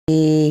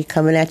Marie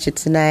coming at you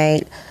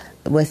tonight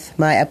with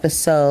my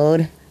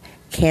episode,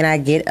 Can I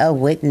Get a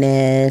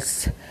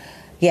Witness?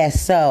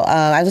 Yes, so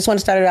I just want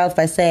to start it off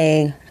by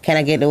saying, can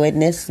I get a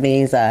witness?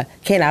 Means,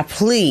 can I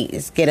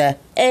please get a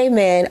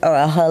amen or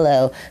a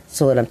hello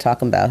to what I'm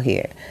talking about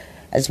here?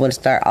 I just want to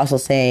start also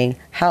saying,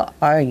 how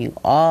are you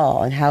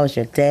all and how was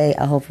your day?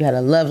 I hope you had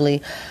a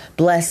lovely,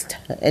 blessed,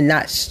 and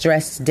not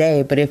stressed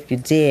day. But if you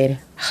did,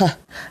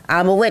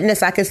 I'm a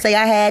witness. I can say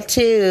I had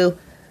too.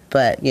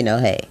 But,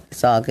 hey,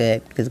 it's all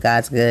good because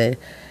God's good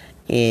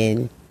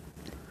in,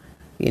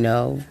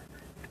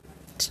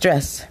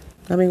 stress.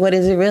 I mean, what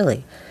is it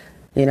really?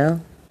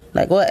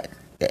 Like what?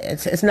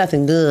 It's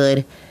nothing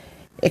good.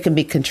 It can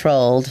be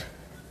controlled,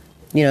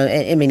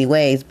 in many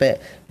ways,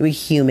 but we're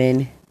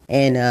human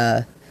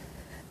and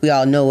we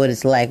all know what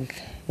it's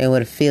like and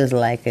what it feels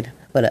like and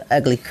what an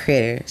ugly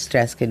critter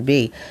stress could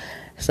be.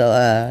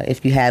 So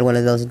if you had one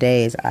of those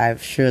days, I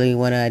surely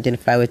want to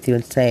identify with you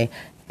and say,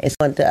 it's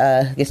want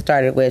to get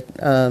started with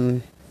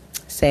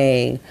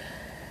saying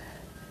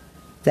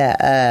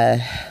that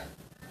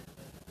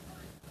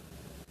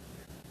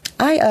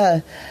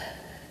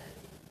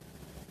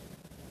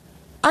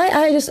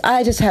I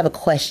just have a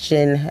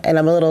question, and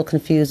I'm a little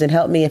confused, and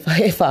help me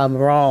if I'm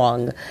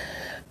wrong.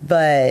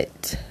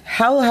 But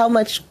how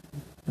much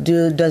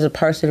does a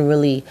person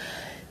really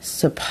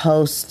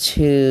supposed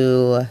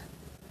to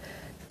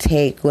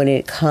take when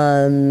it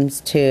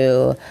comes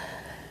to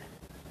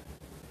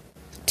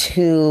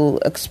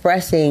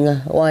expressing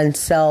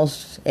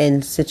oneself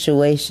in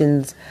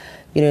situations,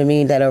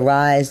 that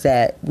arise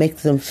that make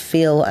them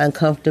feel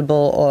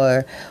uncomfortable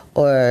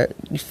or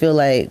you feel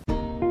like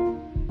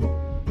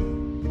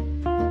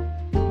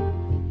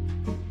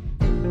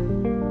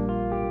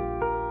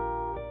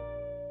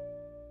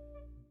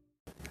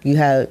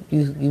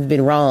you've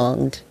been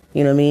wronged,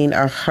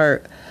 or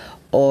hurt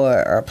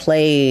or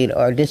played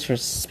or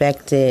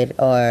disrespected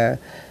or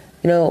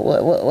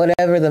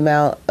whatever the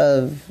amount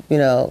of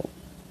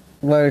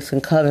words can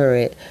cover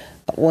it.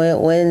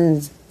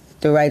 When's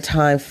the right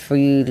time for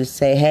you to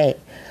say hey,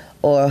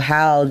 or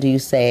how do you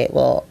say it?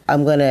 Well,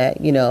 I'm gonna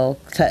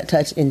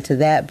touch into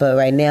that, but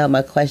right now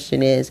my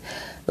question is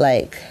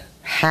like,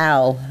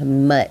 how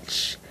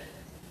much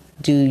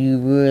do you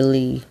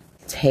really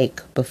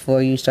take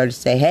before you start to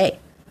say hey,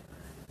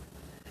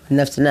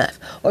 enough's enough?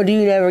 Or do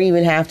you never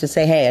even have to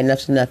say hey,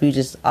 enough's enough? You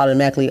just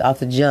automatically off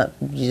the jump,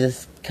 you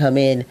just come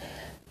in,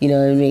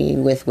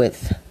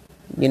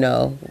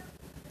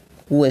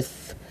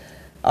 with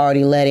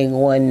already letting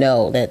one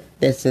know that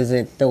this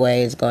isn't the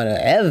way it's going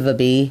to ever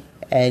be,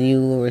 and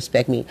you will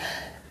respect me.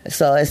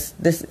 So it's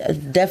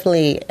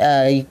definitely,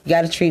 you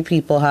got to treat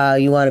people how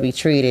you want to be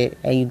treated,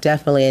 and you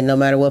definitely, and no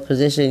matter what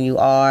position you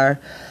are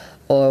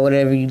or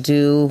whatever you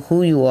do,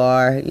 who you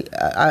are,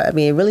 I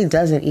mean, it really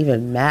doesn't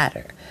even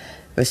matter.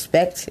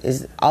 Respect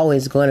is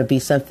always going to be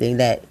something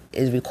that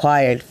is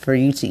required for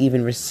you to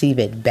even receive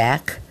it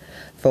back,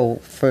 for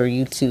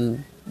you to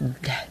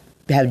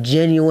have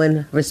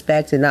genuine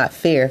respect and not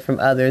fear from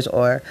others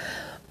or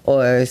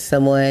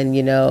someone,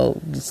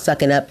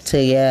 sucking up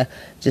to you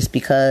just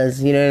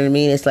because, you know what I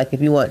mean? It's like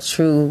if you want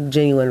true,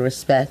 genuine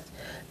respect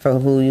for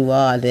who you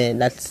are, then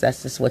that's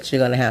just what you're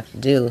going to have to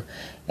do.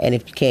 And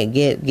if you can't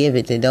give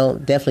it, then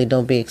definitely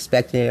don't be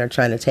expecting it or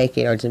trying to take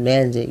it or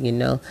demand it,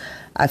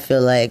 I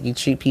feel like you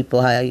treat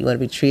people how you want to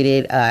be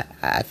treated.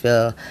 I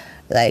feel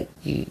like,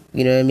 you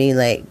know what I mean?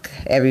 Like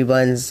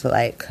everyone's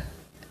like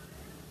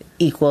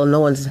equal. No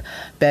one's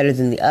better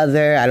than the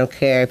other. I don't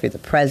care if you're the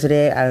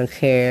president. I don't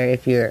care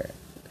if you're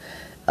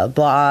a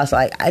boss.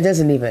 Like, it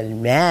doesn't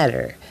even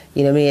matter.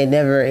 You know what I mean? It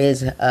never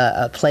is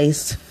a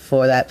place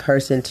for that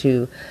person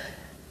to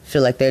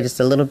feel like they're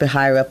just a little bit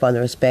higher up on the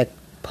respect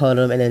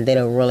podium, and then they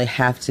don't really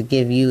have to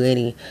give you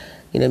any,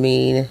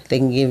 they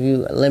can give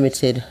you a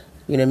limited,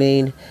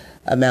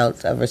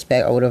 amount of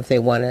respect or whatever they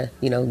want to,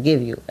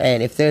 give you.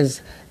 And if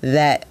there's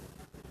that,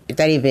 if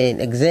that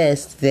even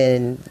exists,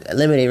 then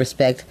limited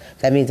respect,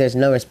 that means there's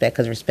no respect,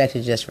 because respect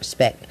is just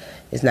respect.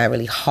 It's not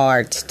really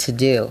hard to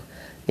do.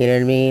 You know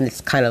what I mean?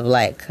 It's kind of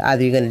like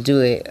either you're going to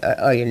do it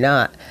or you're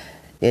not,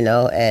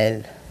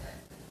 and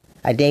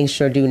I dang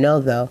sure do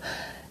know, though,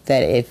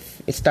 that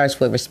if it starts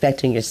with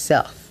respecting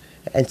yourself,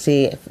 and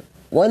see, if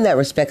one that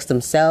respects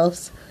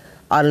themselves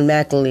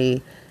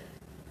automatically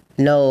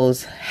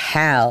knows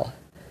how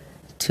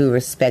to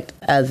respect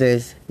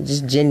others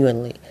just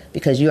genuinely,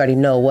 because you already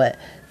know what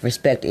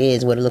respect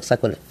is, what it looks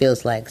like, what it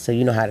feels like, so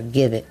you know how to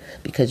give it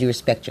because you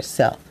respect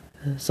yourself.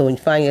 So when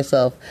you find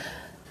yourself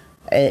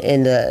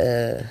in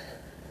the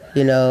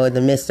in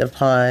the midst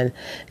upon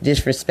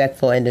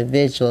disrespectful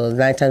individuals,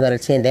 9 times out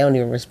of 10 they don't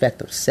even respect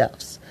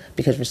themselves,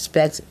 because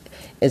respect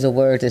is a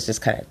word that's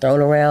just kind of thrown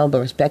around, but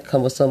respect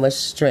comes with so much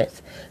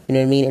strength, you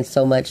know what I mean, and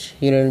so much,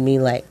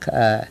 like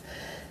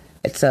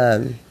it's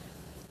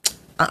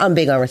I'm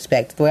big on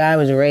respect. The way I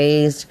was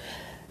raised,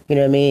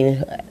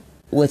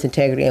 with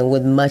integrity and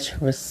with much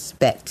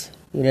respect.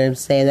 You know what I'm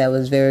saying? That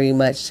was very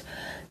much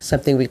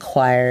something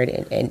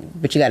required,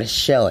 but you got to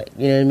show it.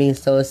 You know what I mean?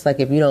 So it's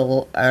like if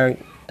you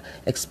aren't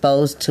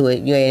exposed to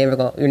it, you're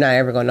not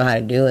ever gonna know how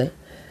to do it.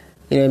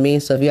 You know what I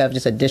mean? So if you have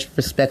just a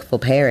disrespectful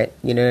parent,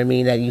 you know what I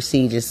mean, that you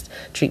see just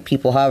treat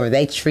people however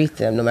they treat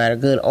them, no matter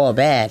good or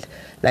bad,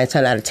 9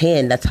 times out of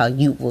 10, that's how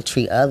you will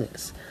treat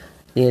others.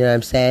 You know what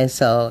I'm saying?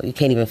 So you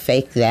can't even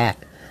fake that.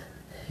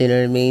 You know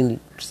what I mean? You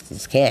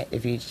just can't.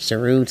 If you're just a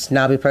rude,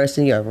 snobby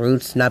person, you're a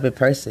rude, snobby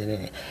person.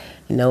 And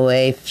in no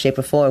way, shape,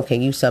 or form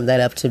can you sum that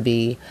up to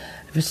be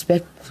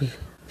respect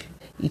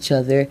each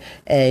other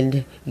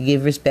and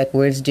give respect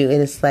where it's due.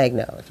 And it's like,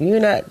 no, if you're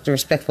not a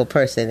respectful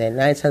person, then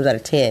 9 times out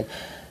of 10,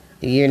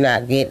 you're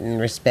not getting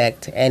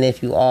respect. And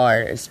if you are,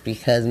 it's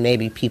because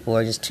maybe people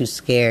are just too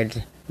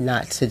scared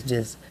not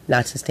to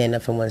stand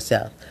up for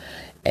oneself.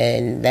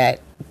 And that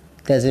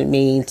doesn't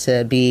mean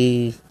to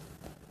be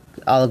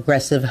all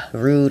aggressive,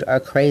 rude,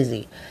 or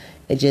crazy.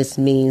 It just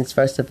means,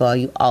 first of all,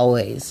 you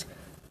always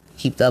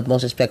keep the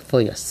utmost respect for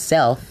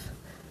yourself.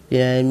 You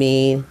know what I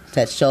mean?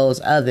 That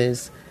shows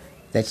others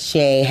that she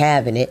ain't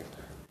having it.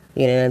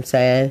 You know what I'm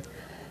saying?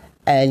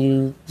 And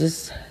you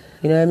just,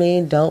 you know what I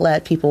mean? Don't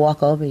let people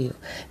walk over you.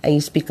 And you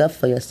speak up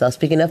for yourself.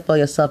 Speaking up for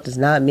yourself does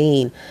not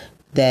mean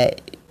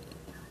that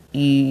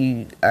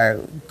you are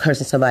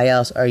cursing somebody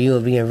else, or you are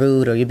being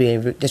rude, or you're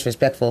being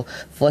disrespectful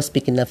for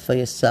speaking up for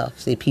yourself.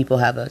 See, people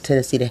have a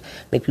tendency to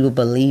make people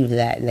believe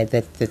that, and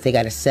that they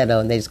got to settle,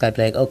 and they just got to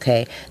be like,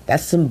 okay,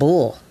 that's some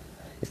bull.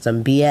 It's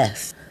some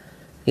BS.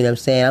 You know what I'm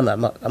saying?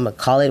 I'm going to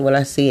call it when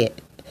I see it.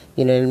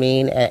 You know what I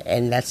mean?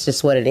 And that's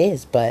just what it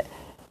is. But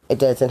it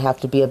doesn't have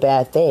to be a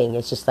bad thing.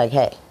 It's just like,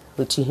 hey,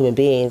 we're two human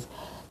beings,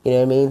 you know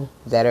what I mean,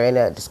 that are in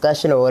a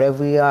discussion or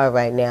whatever we are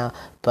right now.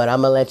 But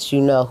I'm going to let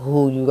you know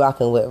who you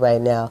rocking with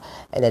right now,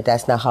 and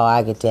that's not how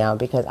I get down.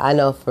 Because I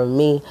know for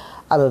me,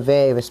 I'm a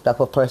very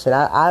respectful person.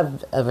 I'm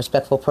a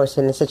respectful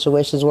person in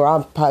situations where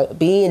I'm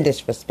being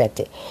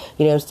disrespected.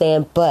 You know what I'm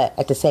saying? But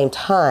at the same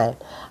time,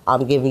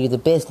 I'm giving you the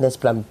business,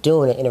 but I'm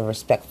doing it in a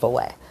respectful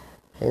way.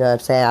 You know what I'm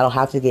saying? I don't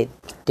have to get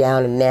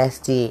down and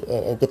nasty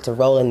and get to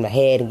rolling my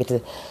head and get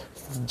to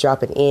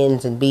dropping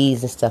N's and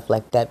B's and stuff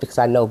like that, because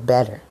I know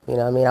better. You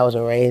know what I mean? I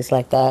wasn't raised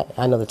like that.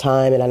 I know the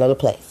time and I know the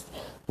place.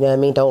 You know what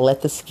I mean? Don't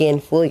let the skin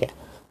fool you.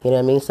 You know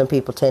what I mean? Some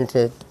people tend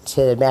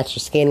to match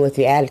your skin with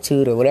your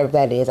attitude or whatever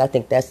that is. I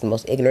think that's the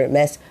most ignorant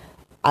mess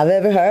I've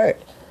ever heard.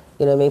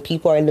 You know what I mean?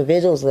 People are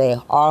individuals. They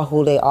are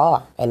who they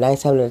are. And 9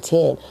 times out of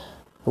 10,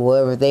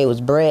 wherever they was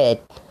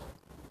bred,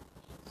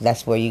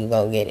 that's where you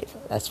gonna get it.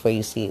 That's where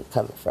you see it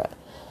coming from.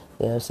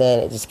 You know what I'm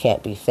saying? It just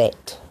can't be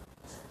faked.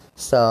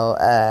 So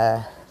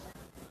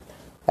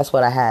that's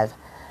what I have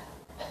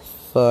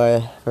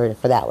for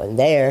that one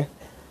there.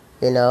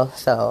 You know,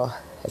 so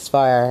as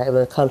far as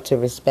when it comes to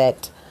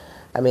respect,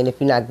 I mean, if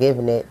you're not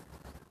giving it,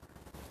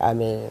 I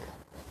mean, you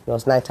know,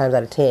 it's 9 times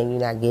out of 10 you're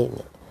not getting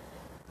it.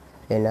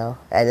 You know,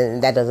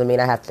 and that doesn't mean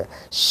I have to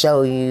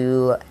show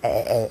you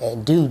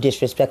and do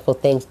disrespectful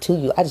things to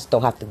you. I just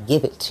don't have to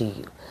give it to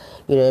you.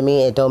 You know what I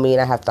mean? It don't mean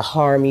I have to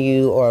harm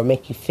you or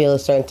make you feel a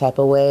certain type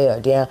of way or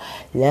down.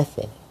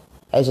 Nothing.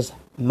 It's just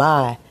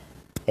my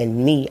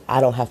and me.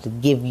 I don't have to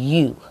give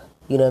you.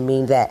 You know what I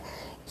mean? That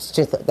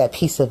strength, that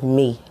piece of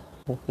me.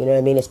 You know what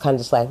I mean? It's kind of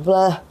just like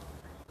blah.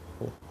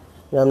 You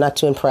know, I'm not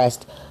too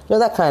impressed. You know,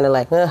 that kind of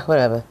like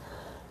whatever.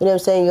 You know what I'm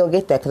saying? You don't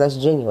get that because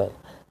that's genuine.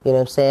 You know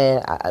what I'm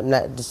saying? I'm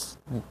not just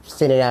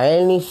sending out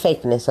any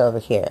fakeness over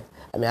here.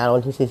 I mean, I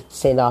don't need to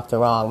send off the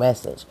wrong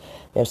message.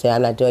 You know what I'm saying?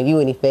 I'm not doing you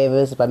any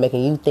favors by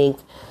making you think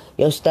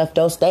your stuff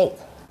don't stink.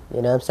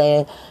 You know what I'm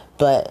saying?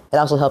 But it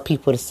also helps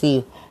people to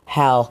see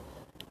how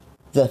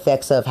the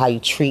effects of how you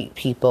treat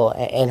people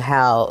and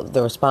how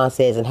the response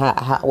is and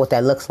how what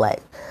that looks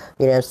like.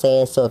 You know what I'm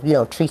saying? So if you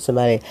don't treat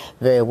somebody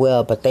very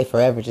well, but they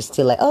forever just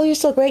still like, oh, you're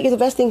so great, you're the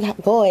best thing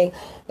going.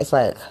 It's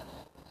like,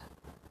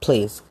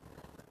 please,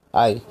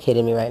 are you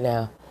kidding me right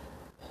now?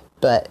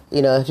 But,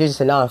 you know, if you're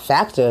just a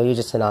non-factor, you're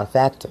just a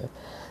non-factor.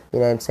 You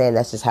know what I'm saying?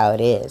 That's just how it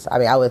is. I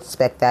mean, I would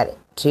expect that,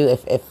 too,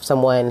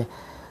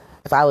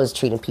 if I was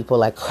treating people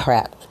like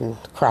crap and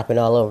crapping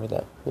all over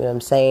them. You know what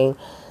I'm saying?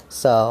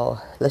 So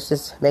let's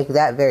just make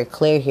that very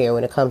clear here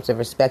when it comes to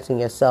respecting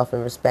yourself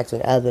and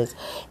respecting others.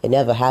 It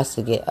never has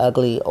to get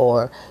ugly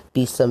or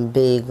be some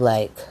big,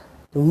 like,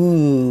 ooh.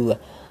 You know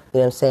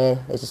what I'm saying?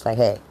 It's just like,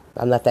 hey,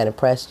 I'm not that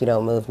impressed. You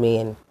don't move me,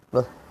 and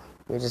well,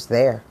 you're just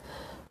there.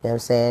 You know what I'm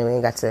saying? We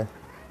ain't got to...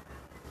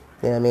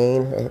 You know what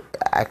I mean?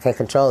 I can't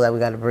control that. We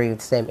got to breathe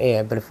the same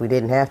air. But if we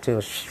didn't have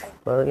to,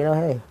 well, you know,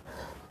 hey,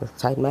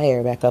 let's tighten my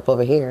air back up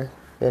over here,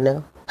 you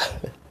know?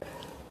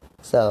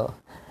 So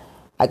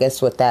I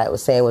guess what that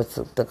was saying was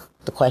the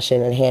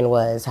question at hand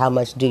was, how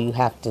much do you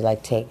have to,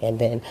 like, take? And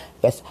then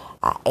I guess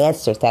I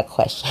answered that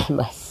question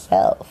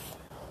myself.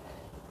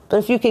 But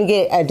if you can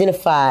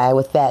identify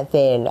with that,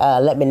 then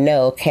let me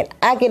know. Can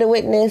I get a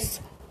witness?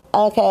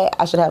 Okay,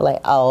 I should have,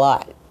 like, a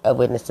lot of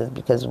witnesses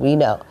because we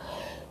know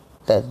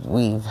that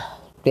we've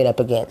been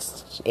up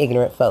against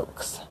ignorant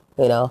folks,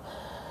 you know?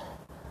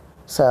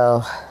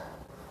 So,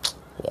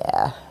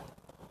 yeah,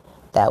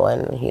 that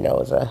one, you know,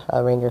 was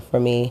a ringer for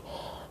me.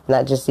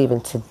 Not just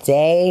even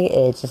today,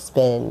 it's just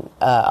been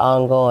an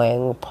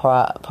ongoing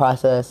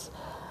process,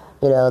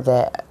 you know,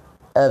 that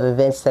of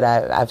events that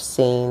I've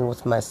seen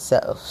with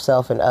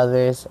myself and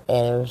others,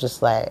 and it was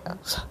just like,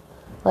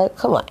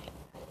 come on,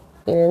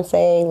 you know what I'm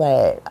saying?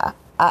 Like,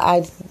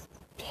 I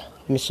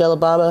Michelle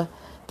Obama,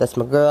 that's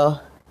my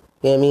girl.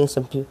 You know what I mean?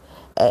 Some people,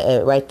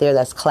 right there,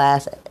 that's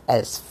class at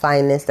its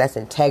finest. That's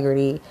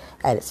integrity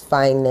at its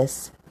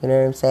finest. You know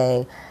what I'm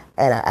saying?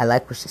 And I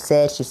like what she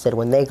said. She said,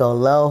 when they go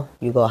low,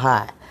 you go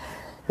high.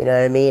 You know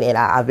what I mean? And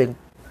I've been,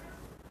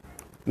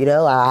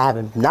 I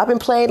haven't not been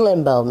playing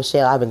limbo,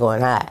 Michelle. I've been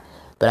going high.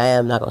 But I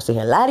am not going to sit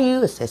here and lie to you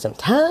and say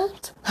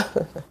sometimes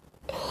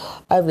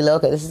I'll be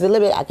like, okay, this is the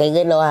limit. I can't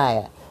get no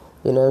higher.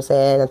 You know what I'm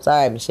saying? I'm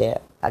sorry,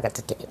 Michelle. I got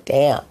to take it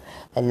down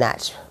a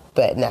notch.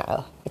 But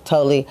no, I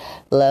totally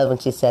love when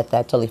she said that.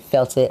 I totally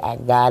felt it. I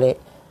got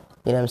it.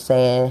 You know what I'm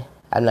saying?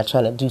 I'm not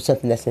trying to do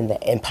something that's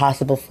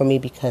impossible for me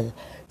because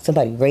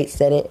somebody great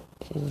said it.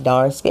 She's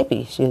darn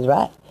skippy. She was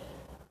right.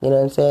 You know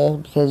what I'm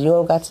saying? Because you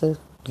don't got to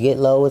get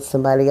low with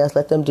somebody else.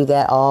 Let them do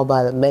that all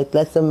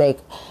let them make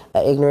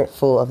an ignorant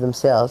fool of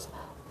themselves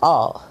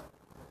all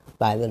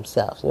by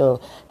themselves. You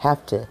don't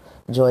have to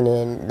join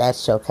in that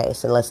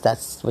showcase unless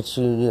that's what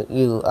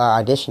you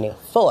are auditioning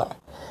for.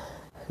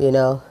 You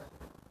know?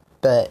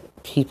 But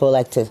people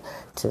like to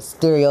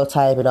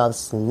stereotype and all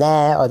this and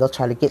that, or they'll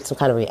try to get some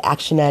kind of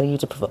reaction out of you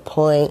to prove a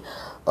point,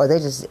 or they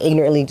just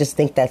ignorantly just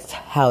think that's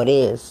how it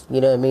is.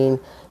 You know what I mean?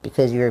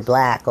 Because you're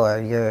black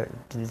or you're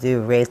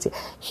raised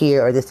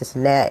here or this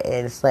and that.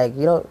 And it's like,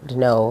 you don't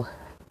know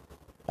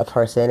a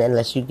person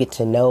unless you get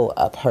to know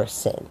a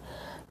person.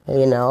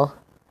 You know?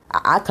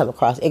 I come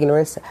across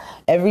ignorance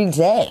every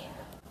day.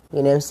 You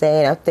know what I'm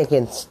saying? I'm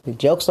thinking the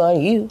joke's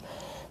on you.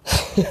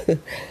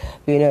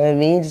 You know what I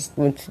mean? Just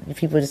when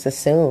people just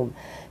assume,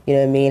 you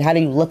know what I mean? How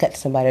do you look at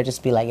somebody or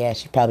just be like, yeah,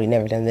 she probably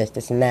never done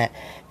this and that?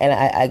 And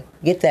I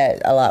get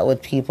that a lot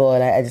with people,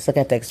 and I just look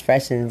at the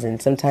expressions,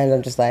 and sometimes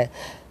I'm just like,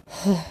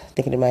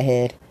 thinking in my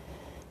head,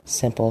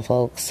 simple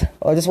folks,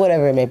 or just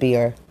whatever it may be,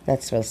 or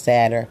that's real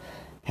sad, or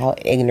how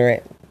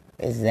ignorant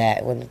is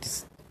that when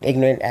it's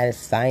ignorant at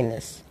its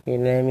finest? You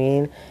know what I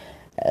mean?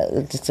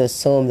 Just to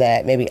assume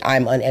that maybe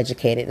I'm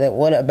uneducated. That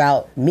what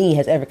about me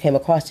has ever came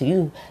across to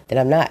you that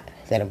I'm not?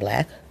 That I'm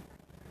black?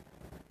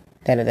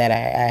 That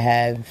I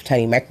have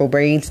tiny micro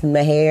braids in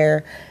my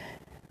hair?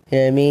 You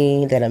know what I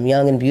mean? That I'm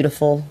young and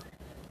beautiful?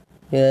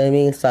 You know what I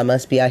mean? So I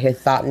must be out here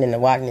thoughting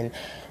and walking and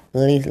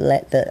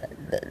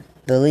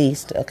the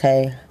least,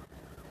 okay?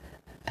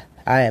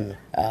 I am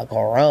a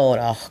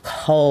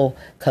whole,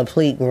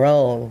 complete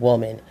grown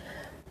woman.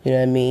 You know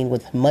what I mean?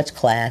 With much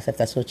class, if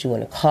that's what you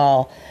want to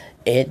call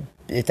it.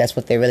 If that's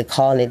what they're really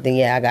calling it, then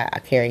yeah, I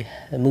carry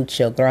a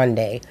mucho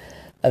grande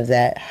of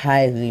that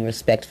highly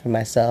respect for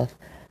myself.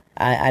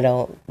 I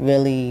don't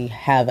really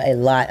have a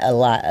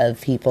lot of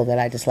people that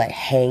I just like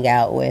hang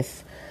out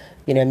with,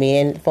 you know what I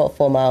mean? And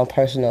for my own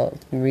personal,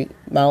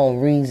 my own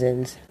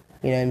reasons,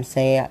 you know what I'm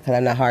saying? Because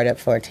I'm not hard up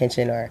for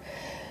attention or,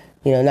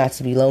 you know, not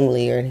to be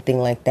lonely or anything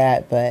like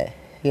that. But,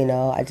 you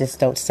know, I just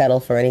don't settle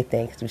for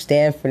anything. Because you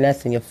stand for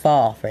nothing, you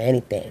fall for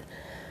anything.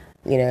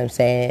 You know what I'm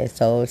saying?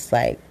 So it's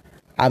like,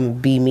 I'm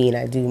be me and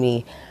I do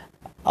me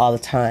all the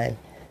time.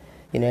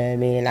 You know what I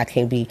mean? I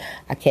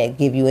can't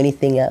give you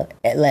anything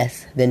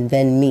less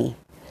than me.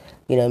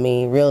 You know what I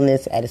mean?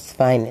 Realness at its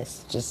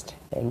finest. Just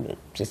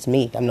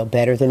me. I'm no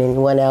better than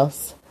anyone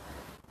else.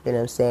 You know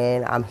what I'm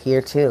saying? I'm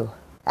here too.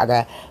 I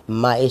got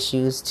my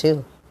issues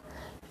too.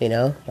 You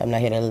know? I'm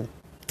not here to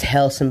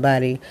tell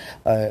somebody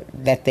or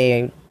that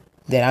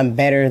I'm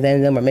better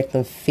than them or make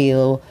them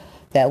feel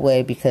that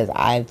way because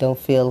I don't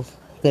feel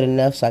good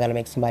enough, so I gotta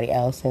make somebody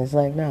else. And it's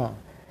like, no.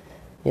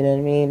 You know what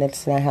I mean?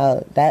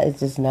 That is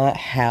just not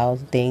how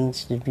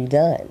things should be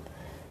done.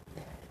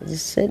 It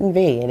just shouldn't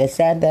be. And it's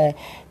sad that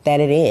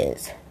it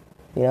is.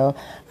 You know,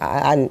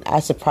 I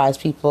surprise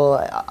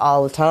people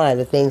all the time.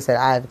 The things that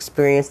I've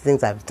experienced, the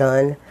things I've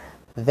done.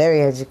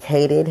 Very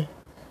educated.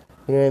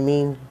 You know what I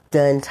mean?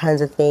 Done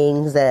tons of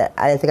things that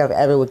I didn't think I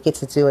ever would get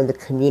to do in the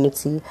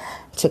community.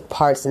 Took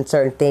parts in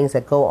certain things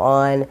that go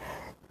on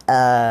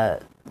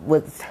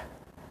with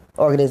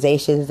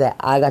organizations that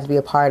I got to be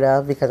a part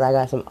of because I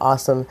got some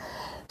awesome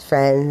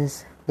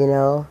friends, you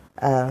know,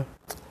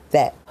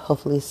 that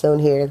hopefully soon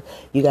here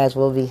you guys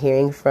will be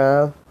hearing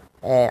from,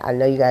 and I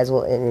know you guys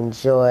will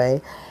enjoy.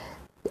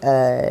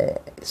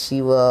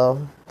 She's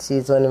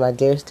one of my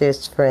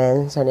dearest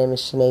friends. Her name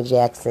is Shanae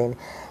Jackson,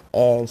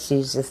 and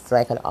she's just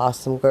like an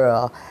awesome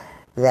girl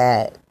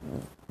that,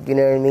 you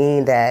know what I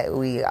mean, that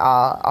we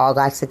all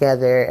got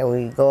together and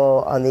we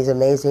go on these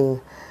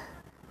amazing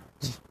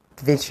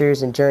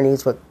ventures and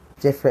journeys with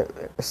different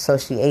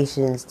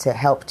associations to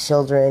help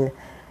children.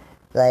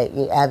 Like,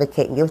 you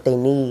advocate and get what they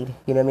need,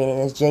 you know what I mean? And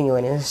it's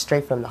genuine and it's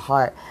straight from the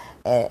heart.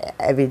 And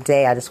every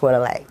day I just want to,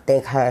 like,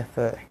 thank her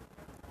for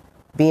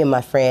being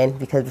my friend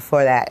because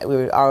before that we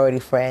were already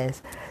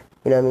friends.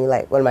 You know what I mean?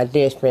 Like, one of my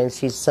dearest friends,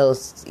 she's so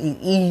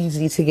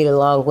easy to get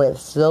along with,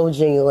 so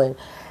genuine.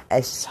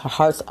 And her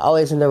heart's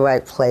always in the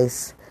right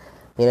place.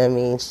 You know what I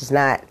mean? She's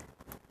not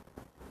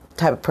the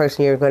type of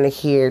person you're going to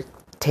hear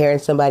tearing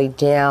somebody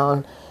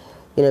down,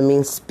 you know what I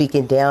mean?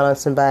 Speaking down on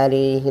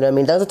somebody, you know what I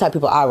mean? Those are the type of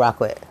people I rock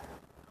with.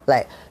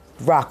 Like,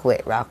 rock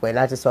with,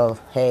 not just, oh,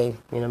 hey,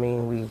 you know what I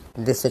mean, we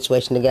in this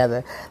situation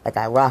together. Like,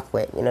 I rock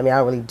with, you know what I mean? I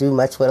don't really do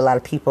much with a lot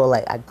of people.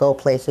 Like, I go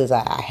places,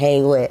 I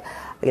hang with,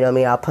 you know what I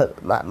mean? I'll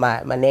put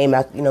my name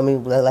out, you know what I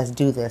mean? Let's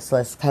do this.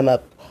 Let's come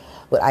up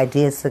with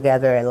ideas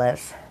together, and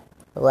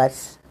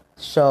let's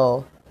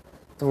show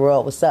the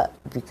world what's up,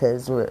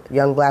 because we're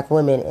young black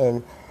women,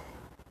 and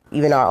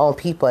even our own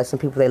people, as some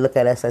people, they look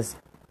at us as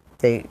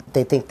they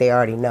think they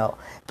already know,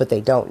 but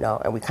they don't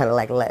know, and we kind of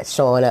like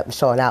showing up and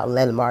showing out and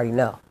letting them already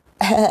know.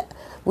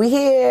 We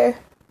here,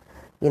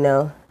 you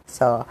know.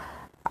 So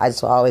I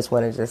just always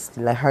want to just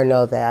let her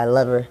know that I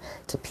love her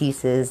to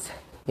pieces,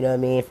 you know what I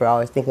mean, for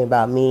always thinking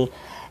about me,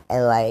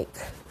 and like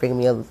bringing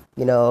me,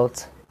 you know,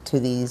 to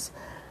these,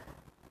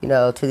 you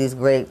know, to these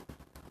great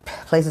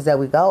places that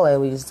we go,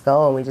 and we just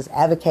go and we just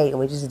advocate and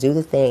we just do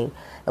the thing,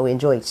 and we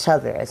enjoy each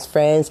other as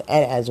friends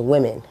and as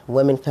women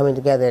coming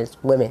together as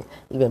women,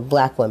 even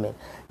black women,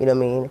 you know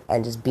what I mean,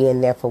 and just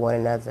being there for one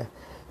another.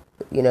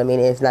 You know what I mean?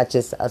 It's not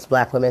just us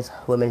black women, it's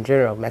women in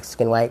general,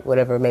 Mexican, white,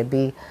 whatever it may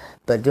be,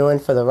 but doing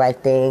for the right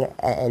thing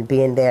and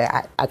being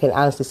there. I can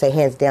honestly say,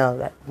 hands down,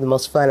 that the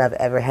most fun I've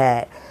ever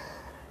had,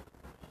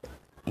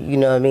 you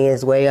know what I mean,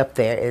 is way up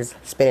there, is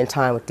spending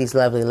time with these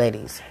lovely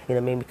ladies. You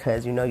know what I mean?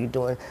 Because, you know, you're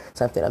doing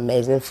something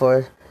amazing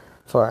for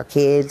our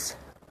kids.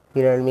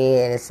 You know what I mean?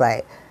 And it's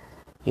like,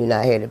 you're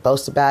not here to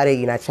boast about it.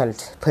 You're not trying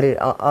to put it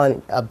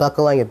on a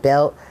buckle on your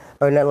belt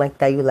or nothing like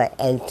that. You like,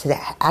 and to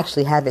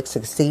actually have it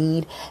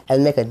succeed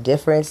and make a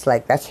difference,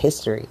 like, that's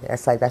history.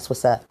 That's like, that's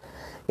what's up.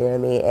 You know what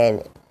I mean?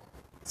 And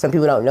some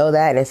people don't know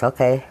that, and it's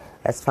okay.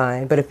 That's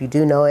fine. But if you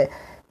do know it,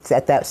 it's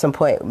at that some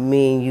point,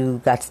 me and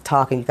you got to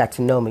talk and you got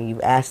to know me.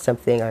 You asked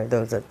something, or there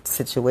was a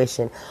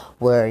situation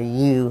where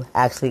you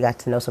actually got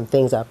to know some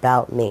things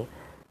about me.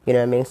 You know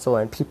what I mean? So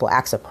when people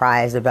act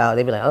surprised about it,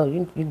 they be like, oh,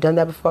 you've done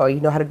that before? You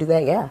know how to do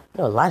that? Yeah, I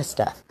know a lot of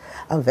stuff.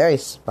 I'm very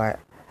smart.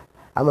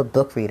 I'm a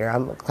book reader.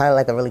 I'm kind of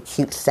like a really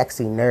cute,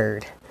 sexy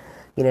nerd.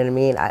 You know what I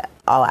mean?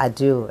 All I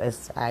do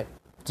is I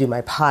do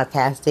my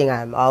podcasting.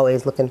 I'm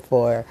always looking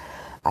for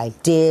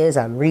ideas.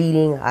 I'm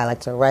reading. I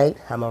like to write.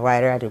 I'm a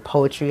writer. I do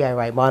poetry. I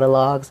write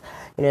monologues.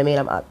 You know what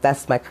I mean?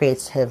 That's my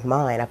creative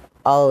mind. I've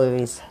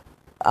always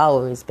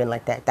been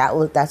like that.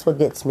 That's what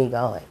gets me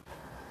going.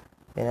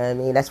 You know what I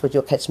mean? That's what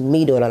you'll catch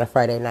me doing on a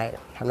Friday night.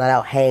 I'm not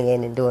out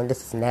hanging and doing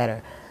this and that,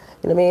 or,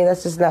 you know what I mean?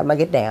 That's just not my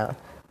get down.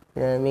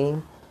 You know what I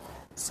mean?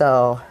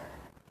 So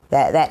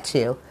that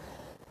too.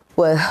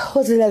 Well,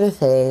 what's another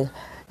thing?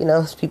 You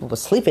know, people were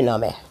sleeping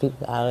on me. People,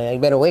 you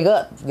better wake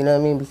up. You know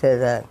what I mean?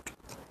 Because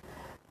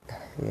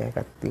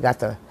you got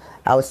the.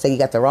 I would say you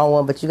got the wrong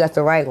one, but you got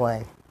the right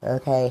one.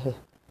 Okay.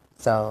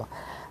 So,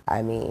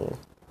 I mean,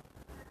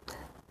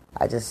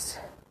 I just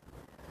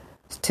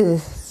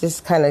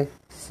kind of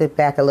sit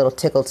back a little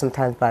tickled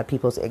sometimes by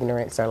people's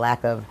ignorance or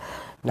lack of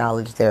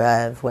knowledge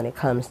thereof when it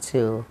comes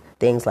to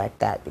things like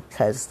that,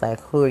 because, like,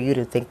 who are you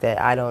to think that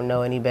I don't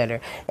know any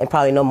better and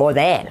probably know more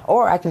than,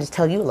 or I can just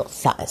tell you a little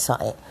something.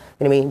 You know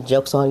what I mean?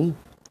 Joke's on you.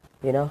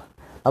 You know,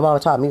 my mama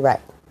taught me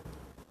right.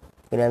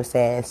 You know what I'm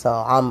saying? So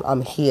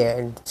I'm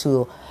here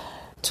to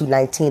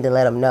 219 to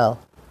let them know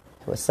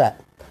what's up.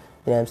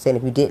 You know what I'm saying?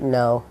 If you didn't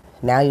know,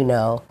 now you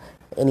know.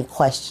 Any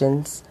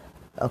questions?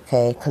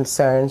 Okay,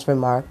 concerns,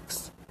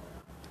 remarks?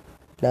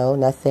 No,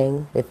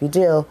 nothing. If you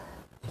do,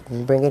 you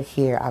can bring it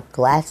here. I'm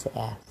glad to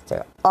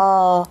answer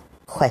all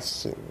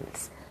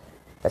questions.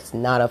 That's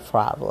not a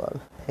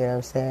problem. You know what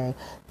I'm saying?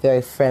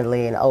 Very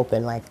friendly and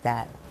open like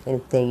that.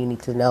 Anything you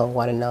need to know,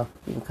 want to know,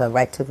 you can come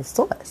right to the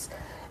source.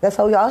 That's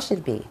how we all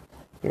should be.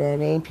 You know what I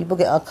mean? People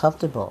get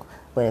uncomfortable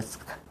when it's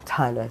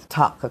time to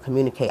talk or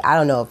communicate. I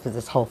don't know if it's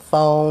this whole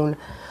phone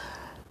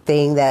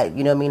thing that,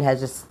 you know what I mean, has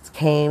just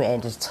came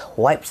and just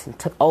wiped and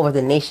took over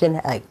the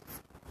nation like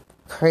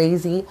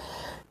crazy.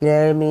 You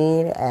know what I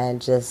mean?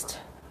 And just,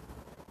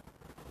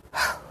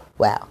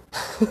 wow.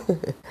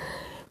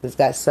 It's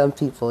got some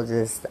people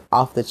just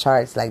off the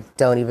charts, like,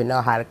 don't even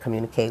know how to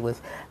communicate with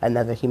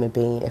another human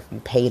being if you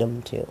paid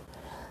them to. You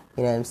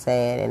know what I'm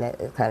saying? And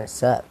it kind of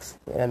sucks.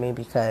 You know what I mean?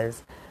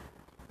 Because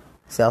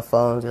cell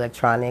phones,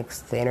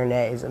 electronics, the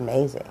internet is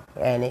amazing.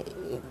 And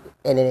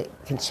it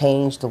can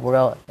change the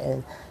world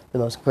in the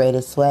most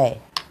greatest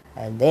way.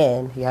 And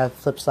then you have the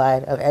flip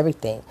side of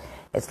everything.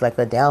 It's like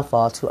a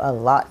downfall to a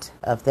lot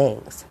of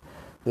things,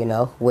 you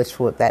know, which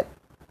would, that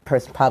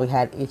person probably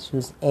had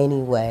issues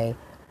anyway.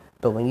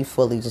 But when you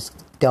fully just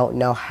don't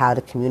know how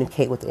to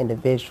communicate with the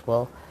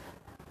individual,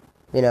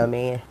 you know what I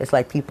mean? It's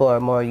like people are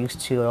more used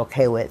to or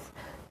okay with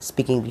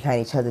speaking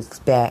behind each other's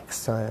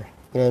backs, or,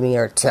 you know what I mean,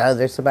 or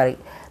to somebody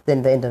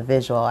than the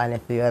individual. And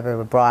if you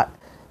ever brought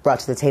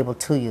to the table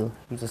to you,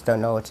 you just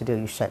don't know what to do.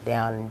 You shut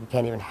down and you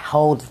can't even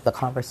hold the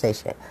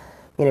conversation.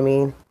 You know what I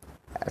mean?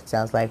 It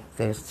sounds like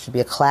there should be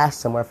a class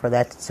somewhere for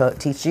that to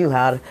teach you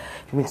how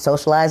to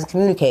socialize and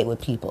communicate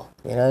with people.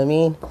 You know what I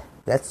mean?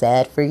 That's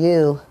sad for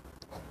you.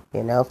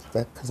 You know,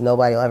 because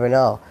nobody will ever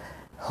know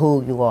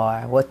who you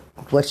are,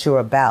 what you're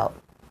about.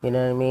 You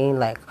know what I mean?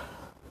 Like,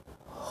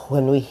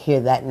 when we hear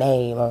that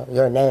name or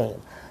your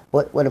name,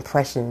 What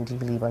impression do you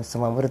leave on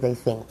someone? What do they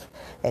think?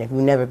 And if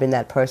you've never been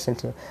that person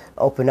to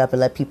open up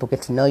and let people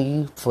get to know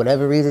you for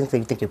whatever reason, so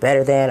you think you're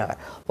better than,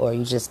 or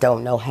you just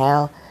don't know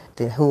how,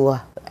 then who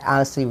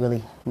honestly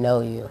really know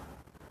you?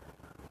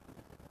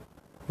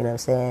 You know what I'm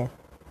saying?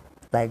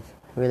 Like,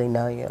 really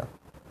know you.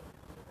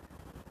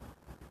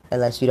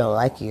 Unless you don't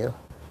like you.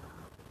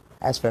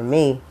 As for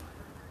me,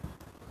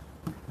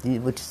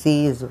 what you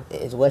see is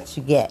what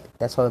you get.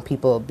 That's why when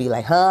people be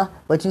like, huh?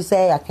 What you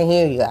say? I can't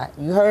hear you.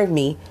 You heard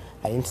me.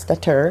 I didn't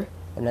stutter.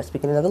 I'm not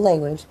speaking another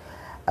language.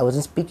 I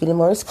wasn't speaking in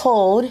Morse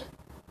code.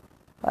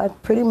 I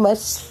pretty much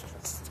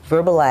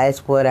verbalized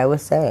what I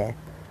was saying.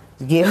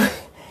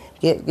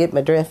 Get my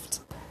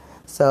drift.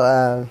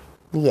 So,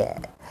 yeah.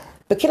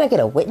 But can I get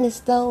a witness,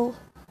 though?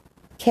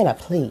 Can I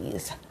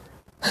please?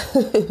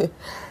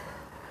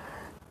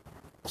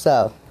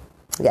 So,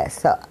 yes.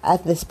 So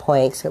at this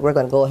point, we're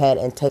going to go ahead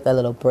and take a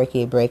little break,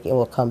 and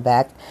we'll come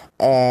back,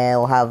 and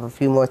we'll have a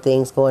few more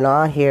things going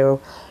on here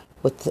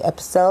with the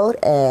episode.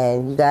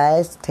 And you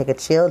guys, take a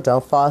chill.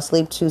 Don't fall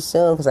asleep too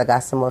soon, because I got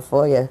some more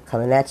for you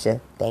coming at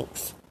you.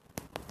 Thanks.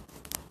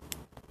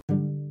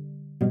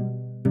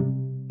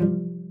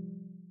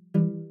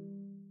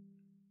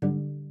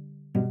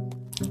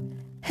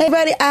 Hey,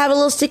 buddy, I have a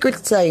little secret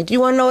to tell you. Do you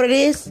want to know what it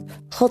is?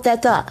 Hold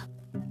that thought.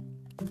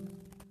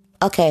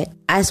 Okay,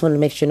 I just wanted to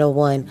make sure no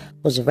one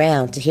was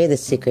around to hear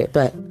this secret,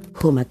 but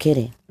who am I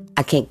kidding?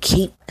 I can't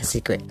keep a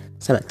secret,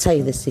 so I'm going to tell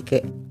you this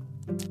secret.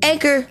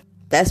 Anchor,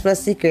 that's my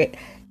secret.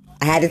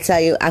 I had to tell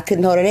you, I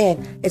couldn't hold it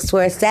in. It's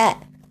where it's at.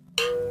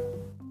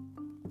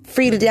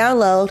 Free to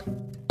download,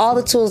 all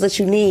the tools that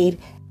you need,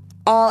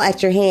 all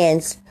at your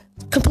hands,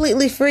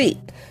 completely free.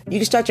 You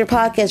can start your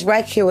podcast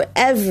right here with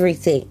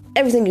everything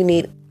you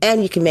need,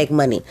 and you can make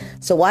money.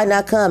 So why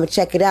not come and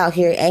check it out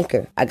here at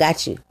Anchor? I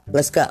got you.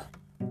 Let's go.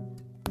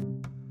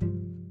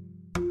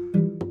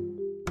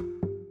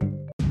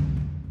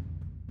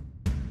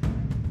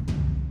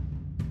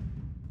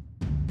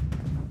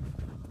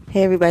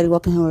 Hey everybody,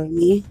 welcome home with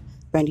me,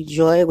 Brandy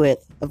Joy,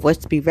 with A Voice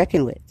to Be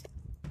Reckoned With.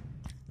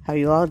 How are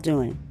you all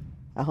doing?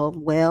 I hope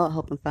well. I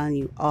hope I'm finding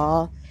you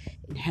all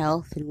in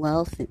health and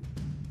wealth and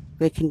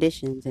good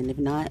conditions. And if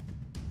not,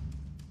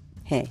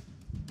 hey,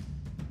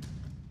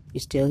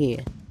 you're still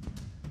here.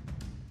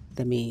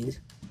 That means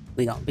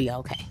we gonna be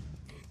okay.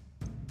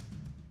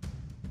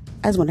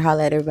 I just want to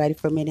holler at everybody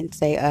for a minute and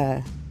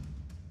say,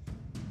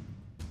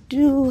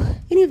 do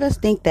any of us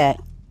think that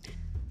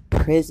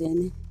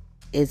prison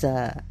is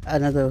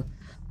another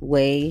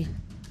way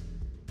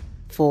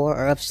for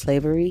or of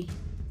slavery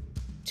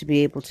to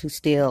be able to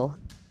still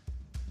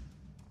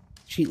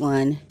treat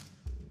one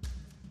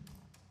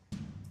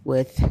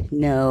with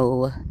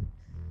no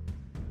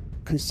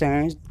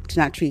concerns, to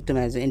not treat them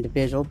as an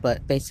individual,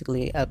 but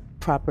basically a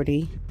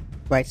property,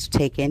 rights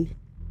taken.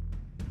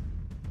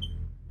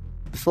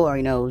 Before,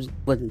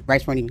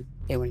 rights weren't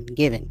even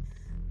given,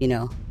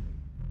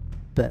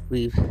 but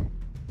we've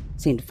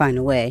seemed to find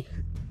a way.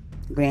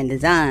 Grand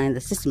design, the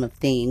system of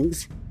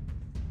things,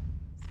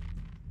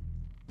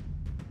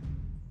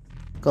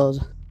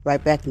 goes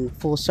right back in the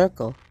full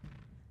circle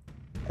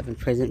of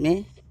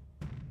imprisonment,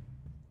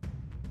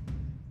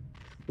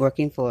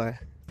 working for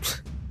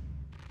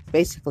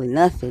basically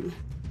nothing,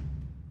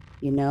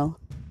 giving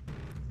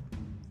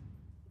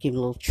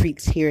little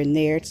treats here and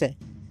there to,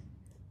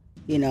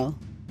 have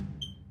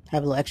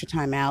a little extra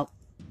time out,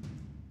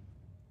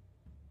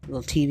 a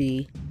little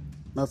TV, a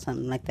little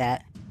something like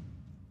that,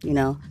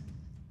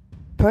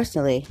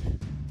 Personally,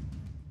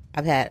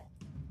 I've had,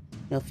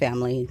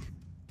 family,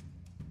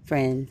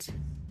 friends,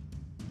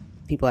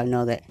 people I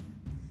know that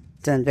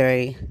done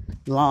very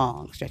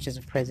long stretches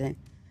of prison.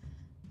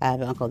 I have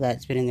an uncle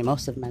that's been in there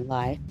most of my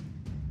life.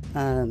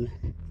 And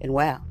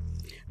wow,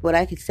 what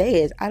I could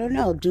say is, I don't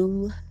know,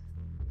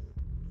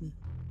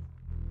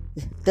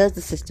 does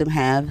the system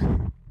have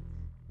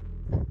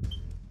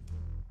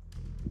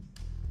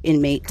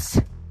inmates'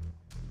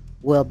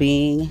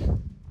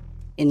 well-being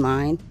in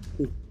mind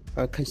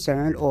or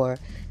concerned, or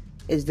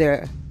is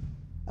there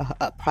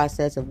a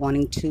process of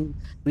wanting to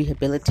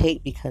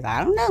rehabilitate? Because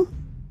I don't know.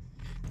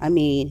 I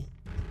mean,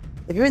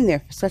 if you're in there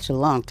for such a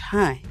long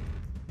time,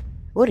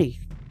 what are you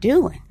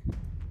doing?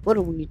 What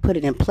are we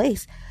putting in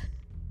place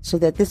so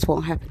that this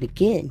won't happen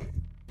again?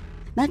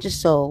 Not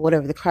just so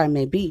whatever the crime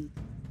may be,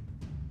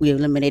 we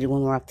eliminate it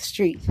when we're off the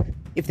street,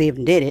 if they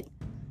even did it,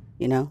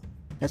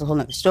 that's a whole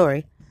nother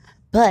story.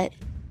 But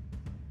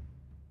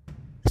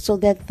so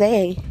that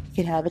they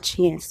can have a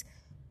chance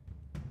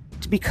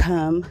to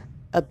become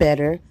a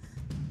better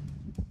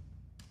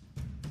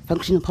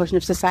functional portion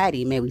of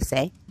society, may we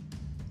say.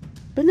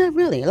 But not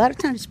really. A lot of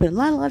times you spend a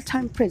lot of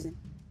time in prison.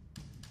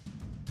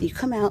 You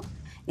come out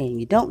and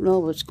you don't know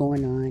what's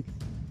going on.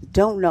 You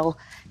don't know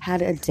how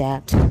to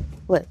adapt.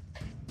 What?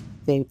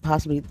 They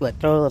possibly,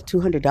 throw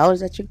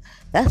 $200 at you?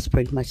 That's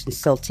pretty much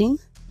insulting.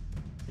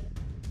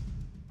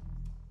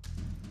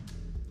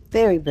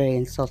 Very, very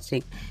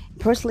insulting.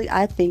 Personally,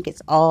 I think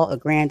it's all a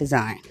grand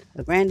design.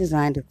 A grand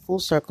design to full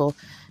circle,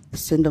 to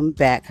send them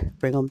back,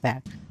 bring them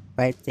back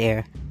right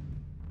there.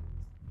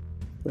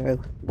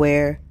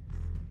 Where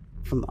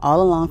from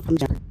all along from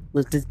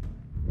was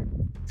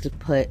to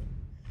put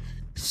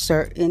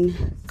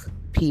certain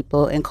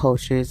people and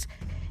cultures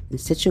and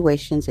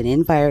situations and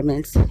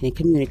environments and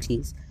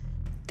communities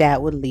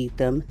that would lead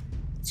them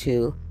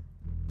to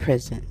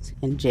prisons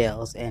and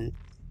jails and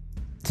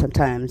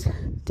sometimes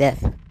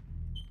death.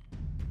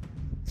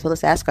 So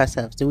let's ask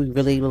ourselves, do we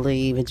really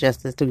believe in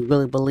justice? Do we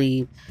really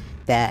believe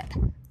that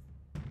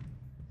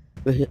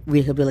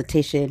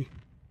rehabilitation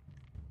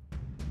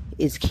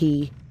is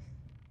key?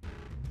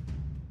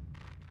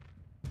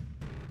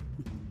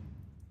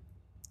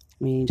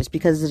 I mean, just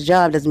because it's a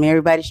job doesn't mean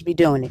everybody should be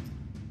doing it.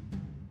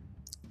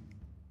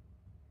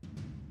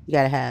 You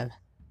gotta have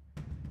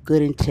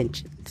good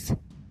intentions.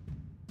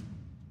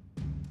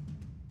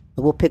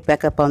 But we'll pick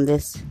back up on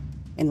this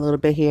in a little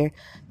bit here.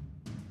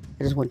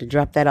 I just wanted to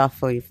drop that off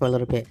for you for a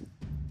little bit.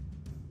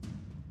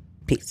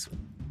 Peace.